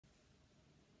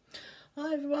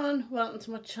Hi everyone, welcome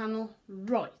to my channel.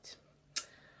 Right,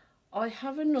 I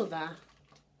have another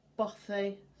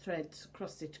Bothy Threads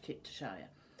cross stitch kit to show you.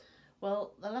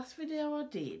 Well, the last video I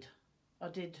did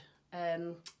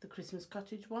the Christmas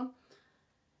cottage one.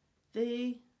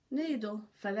 The needle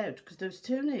fell out because there was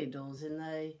two needles in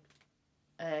the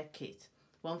kit,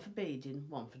 one for beading,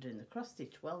 one for doing the cross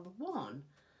stitch. Well, the one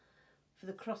for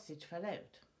the cross stitch fell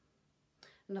out,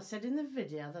 and I said in the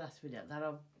video, the last video,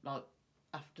 that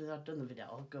after I'd done the video,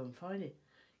 I'll go and find it.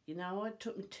 You know, it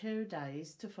took me 2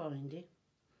 days to find it.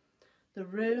 The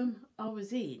room I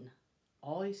was in,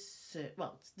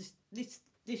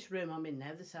 this room I'm in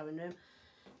now, the sewing room,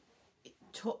 it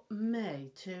took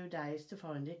me 2 days to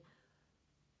find it.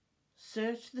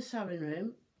 Searched the sewing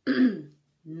room,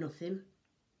 nothing.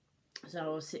 So I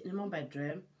was sitting in my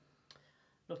bedroom,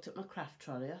 looked at my craft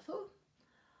trolley. I thought,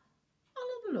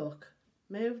 I'll have a look.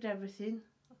 Moved everything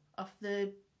off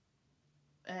the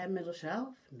middle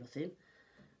shelf, nothing.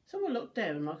 So I looked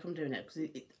down like I'm doing it,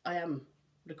 because I am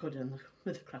recording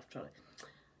with the craft trolley.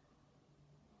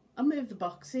 I moved the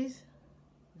boxes.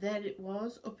 There it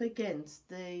was, up against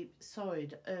the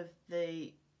side of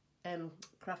the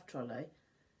craft trolley,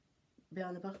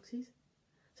 behind the boxes.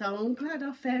 So I'm glad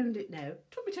I found it now. It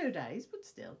took me 2 days, but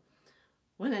still.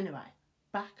 Well, anyway,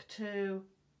 back to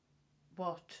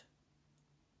what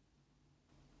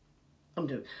I'm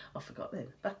doing. I forgot then.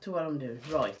 Back to what I'm doing.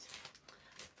 Right.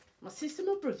 My sister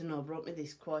and my brother-in-law brought me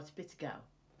this quite a bit ago,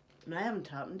 and I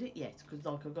haven't opened it yet because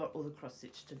I've got all the cross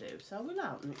stitch to do. So we'll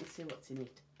open it and see what's in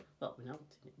it. Well, we know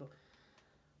what's in it, but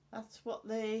that's what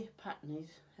the pattern is.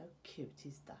 How cute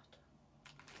is that?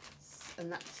 And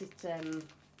that's it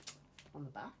on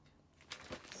the back.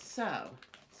 So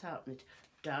let's open it.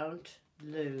 Don't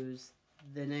lose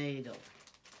the needle.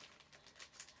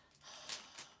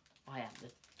 I have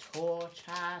the torch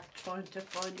out trying to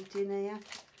find it in here.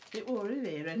 It wasn't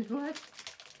here anyway.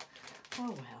 Oh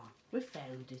well, we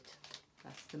found it.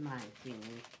 That's the main thing.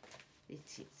 It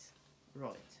is.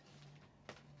 Right.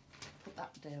 Put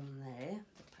that down there,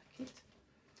 the packet.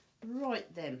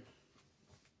 Right then.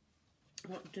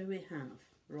 What do we have?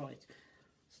 Right.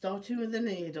 Starting with the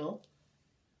needle.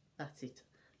 That's it.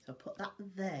 So put that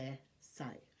there, safe.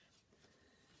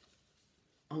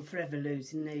 I'm forever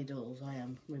losing needles, I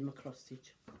am, with my cross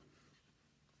stitch.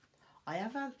 I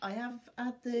have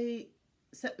had the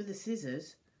set with the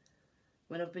scissors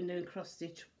when I've been doing cross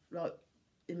stitch, like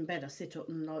in bed. I sit up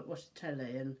and like watch the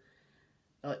telly and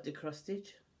like the cross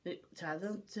stitch. It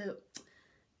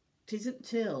isn't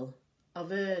till I've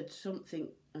heard something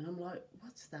and I'm like,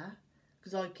 what's that?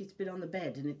 Because like it's been on the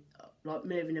bed and it like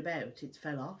moving about, it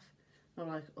fell off. I'm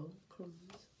like, oh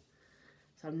crumbs.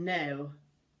 So now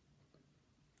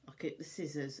I keep the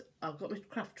scissors. I've got my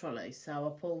craft trolley, so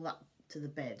I pull that to the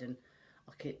bed and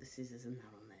I'll keep the scissors and that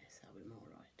on there, so I'm all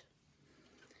right.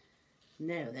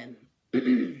 Now then,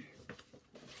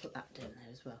 put that down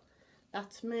there as well.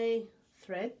 That's me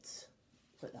threads.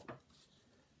 Put that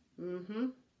way.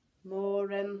 More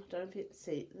don't know if you can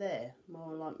see it there.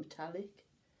 More like metallic.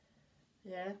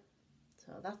 Yeah.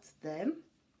 So that's them.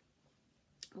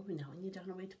 Oh, we know when you don't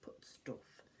know where to put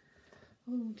stuff.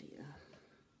 Oh dear.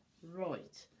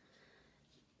 Right.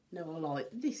 Now I like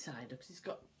this side because it's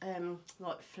got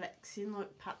like flexing,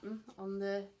 like pattern on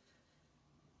the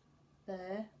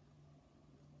there.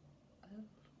 Oh,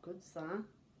 good that.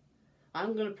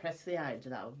 I'm going to press the edge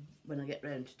though when I get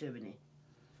round to doing it.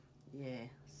 Yeah,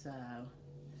 so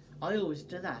I always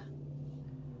do that.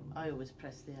 I always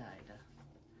press the edge.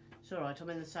 It's alright, I'm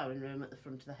in the sewing room at the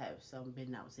front of the house, so I'm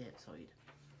being nosy outside.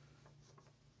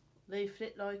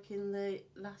 Leaflet like in the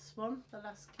last one, the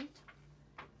last kit.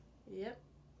 Yep.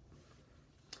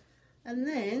 And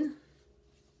then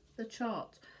the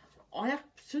charts. I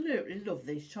absolutely love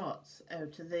these charts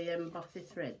out of the Bothy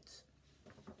Threads.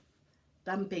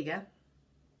 They're bigger.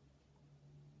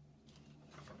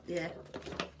 Yeah.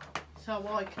 So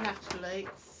I can actually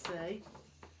see.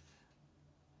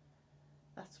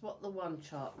 That's what the one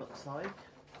chart looks like.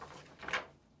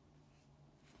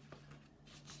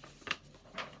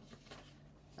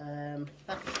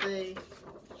 That's the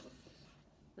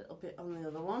little bit on the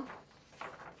other one.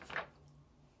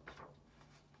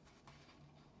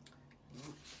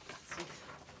 That's it.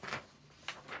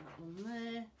 That one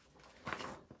there.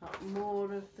 Got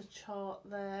more of the chart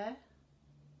there.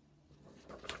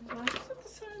 Right, is that the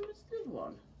same as the other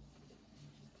one?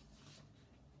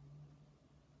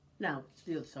 No, it's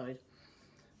the other side.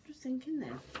 I'm just thinking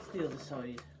then, it's the other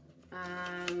side.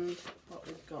 And what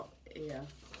we've got here.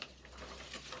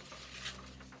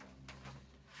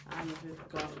 And we've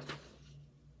got a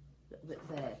little bit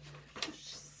there.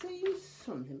 Just see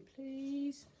something,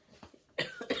 please.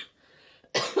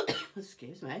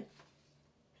 excuse me,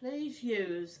 please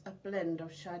use a blend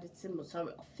of shaded symbols.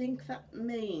 So I think that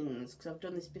means, because I've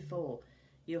done this before,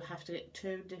 you have to get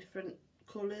 2 different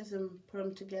colours and put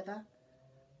them together.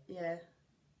 Yeah,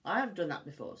 I have done that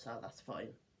before, so that's fine.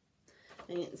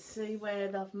 And you can see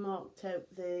where I've marked out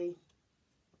the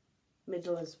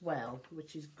middle as well,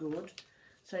 which is good.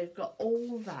 So you've got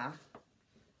all that,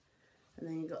 and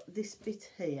then you've got this bit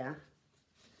here,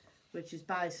 which is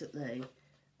basically,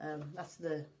 that's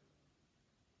the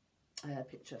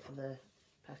picture for the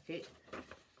packet.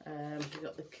 You've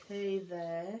got the key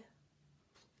there,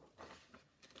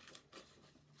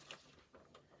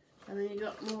 and then you've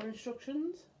got more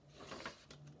instructions.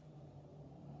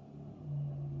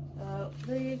 So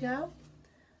there you go,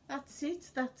 that's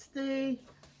it. That's the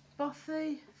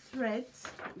Bothy Threads,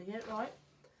 let me get it right,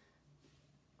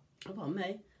 come on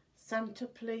me, Santa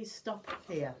please stop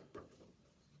here.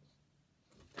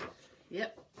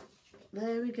 Yep,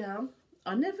 there we go.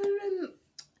 I never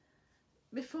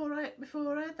before I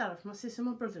had that off my sister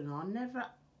and my brother-in-law, I never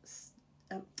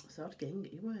sorry again,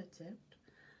 get your words out,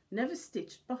 never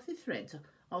stitched Bothy threads.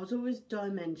 I was always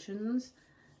dimensions,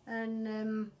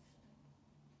 and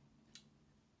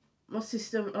my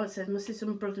sister, like I said, my sister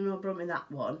and brother-in-law brought me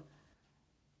that one,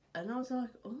 and I was like,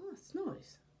 oh, that's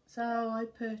nice. So I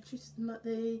purchased them at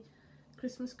the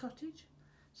Christmas cottage.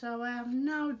 So I have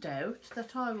no doubt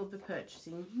that I will be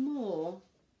purchasing more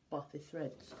Bothy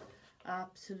threads.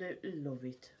 Absolutely love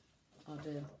it. I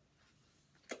do.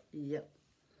 Yep.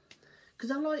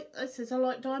 Because I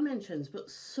like dimensions, but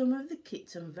some of the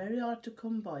kits are very hard to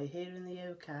come by here in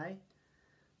the UK.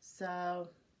 So,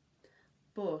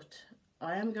 but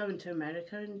I am going to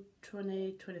America in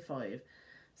 2025.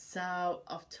 So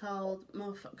I've told my,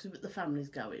 because the family's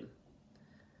going.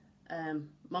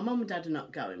 My mum and dad are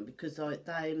not going because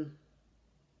they,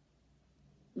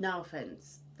 no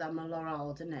offence, they're a lot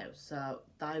older now, so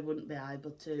they wouldn't be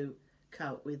able to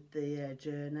cope with the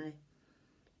journey.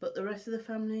 But the rest of the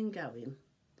family are going.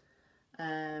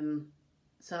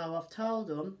 So I've told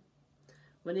them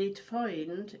we need to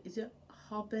find, is it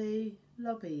Hobby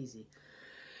Lobby?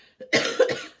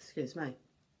 Excuse me.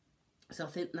 So I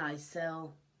think they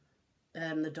sell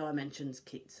the dimensions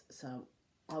kits, so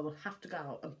I will have to go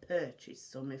out and purchase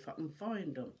some if I can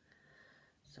find them.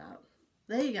 So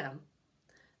there you go.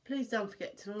 Please don't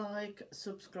forget to like,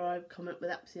 subscribe, comment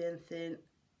with absolutely anything,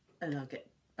 and I'll get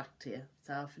back to you.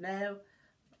 So for now,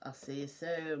 I'll see you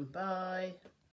soon. Bye.